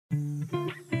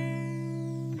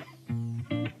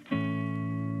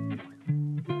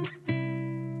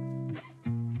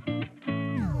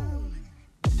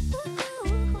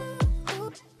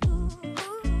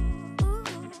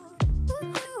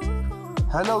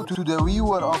Hello to the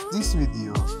viewer of this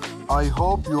video. I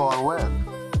hope you are well.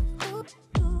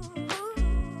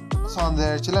 Hande,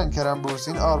 Erçel and Kerem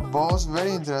Bursin are both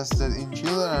very interested in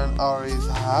children, or it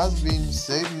has been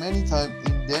said many times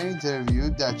in their interview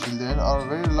that children are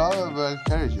very lovable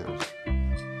creatures.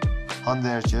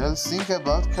 Hande Erçel think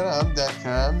about Kerem that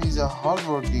Kerem is a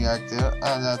hardworking actor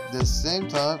and at the same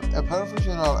time a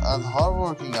professional and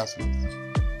hardworking athlete.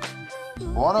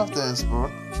 One of the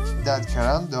sports that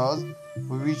Kerem does,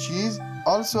 which is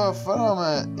also a form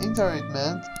of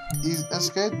entertainment, is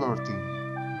skateboarding.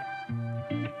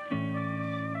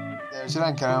 Erçel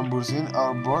and Kerem Bursin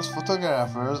are both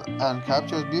photographers and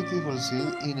capture beautiful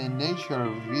scenes in nature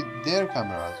with their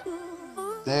cameras.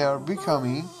 They are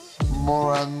becoming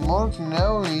more and more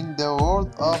known in the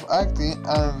world of acting,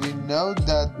 and we know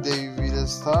that they will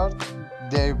start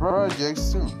their projects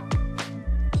soon.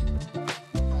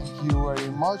 Thank you very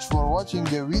much for watching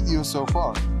the video so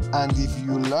far, and if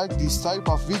you like this type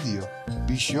of video,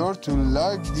 be sure to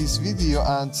like this video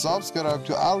and subscribe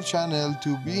to our channel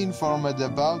to be informed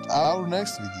about our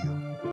next video.